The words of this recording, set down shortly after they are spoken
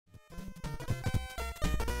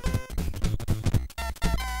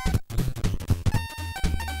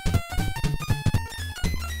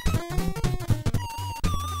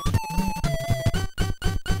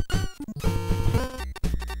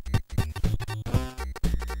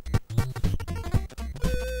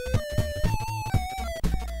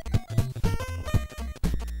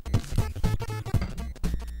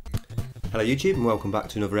Hello YouTube and welcome back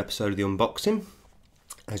to another episode of the unboxing.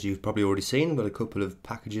 As you've probably already seen, I've got a couple of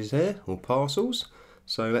packages here, or parcels.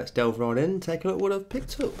 So let's delve right in and take a look at what I've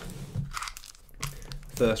picked up.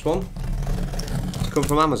 First one, it's come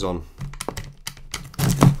from Amazon.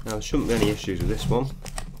 Now there shouldn't be any issues with this one.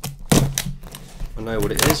 I know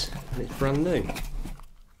what it is and it's brand new.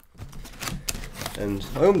 And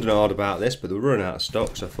I ummed and ahed about this, but they were running out of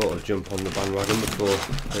stock, so I thought I'd jump on the bandwagon before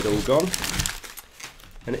they'd all gone.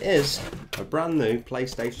 And it is a brand new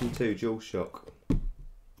PlayStation 2 DualShock.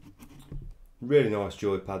 Really nice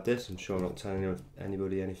joypad this, I'm sure I'm not telling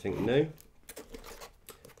anybody anything new.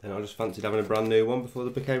 And I just fancied having a brand new one before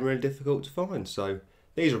they became really difficult to find. So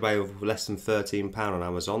these are available for less than £13 on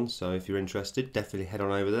Amazon, so if you're interested, definitely head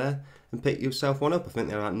on over there and pick yourself one up. I think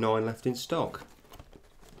there are about 9 left in stock.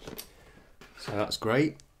 So that's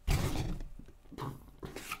great.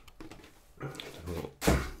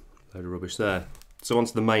 Load of rubbish there. So on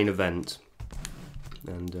to the main event,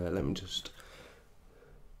 and let me just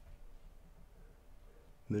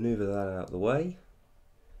manoeuvre that out of the way,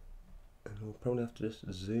 and we'll probably have to just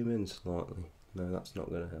zoom in slightly. No, that's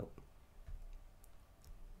not going to help.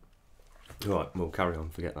 Right, we'll carry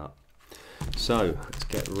on, forget that. So, let's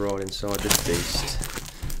get right inside this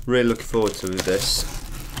beast. Really looking forward to this.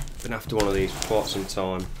 Been after one of these for quite some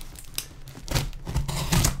time.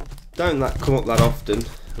 Don't come up that often.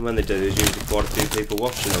 And when they do, there's usually quite a few people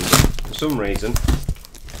watching them. But for some reason,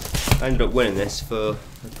 I ended up winning this for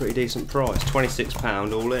a pretty decent price,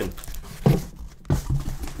 £26 all in.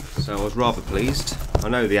 So I was rather pleased. I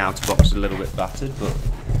know the outer box is a little bit battered, but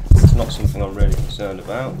it's not something I'm really concerned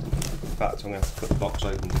about. In fact, I'm going to have to cut the box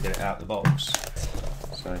open to get it out of the box.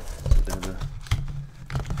 So it's a bit of a...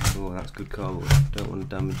 Oh, that's good cardboard. Don't want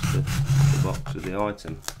to damage the box with the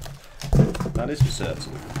item. That is for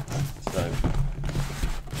certain. So...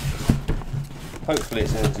 hopefully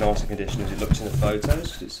it's in as nice a condition as it looks in the photos,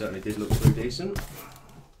 because it certainly did look pretty decent.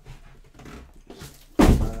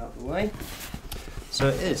 Get that out of the way. So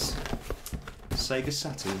it is Sega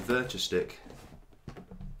Saturn Virtua Stick.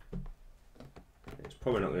 It's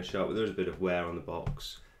probably not going to show up, but there is a bit of wear on the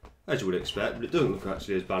box, as you would expect, but it doesn't look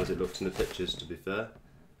actually as bad as it looks in the pictures, to be fair.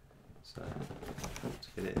 So let's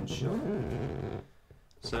get it in shot.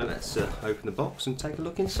 So let's open the box and take a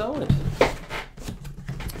look inside.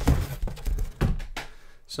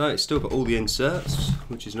 So it's still got all the inserts,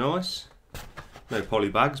 which is nice. No poly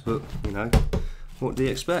bags, but you know, what do you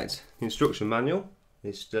expect? The instruction manual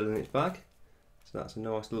is still in its bag, so that's a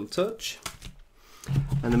nice little touch.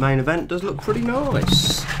 And the main event does look pretty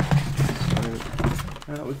nice. So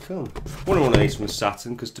out we come. Wanted one of these from the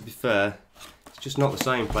Saturn, because to be fair, it's just not the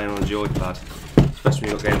same playing on a joypad. Especially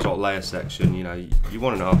when you've got games like Layer Section, you know, you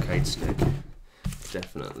want an arcade stick,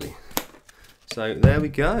 definitely. So there we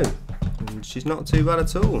go. And she's not too bad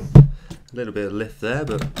at all. A little bit of lift there,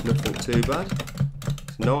 but nothing too bad.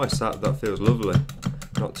 It's nice, that feels lovely.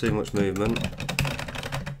 Not too much movement.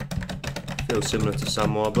 Feels similar to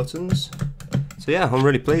Samurai buttons. So yeah, I'm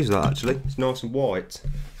really pleased with that actually. It's nice and white.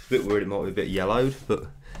 A bit worried it might be a bit yellowed, but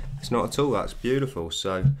it's not at all. That's beautiful.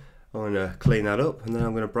 So I'm going to clean that up, and then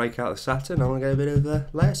I'm going to break out the Saturn. I'm going to get a bit of the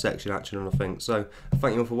Layer Section action on, I think. So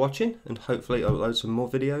thank you all for watching, and hopefully I'll upload some more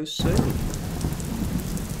videos soon.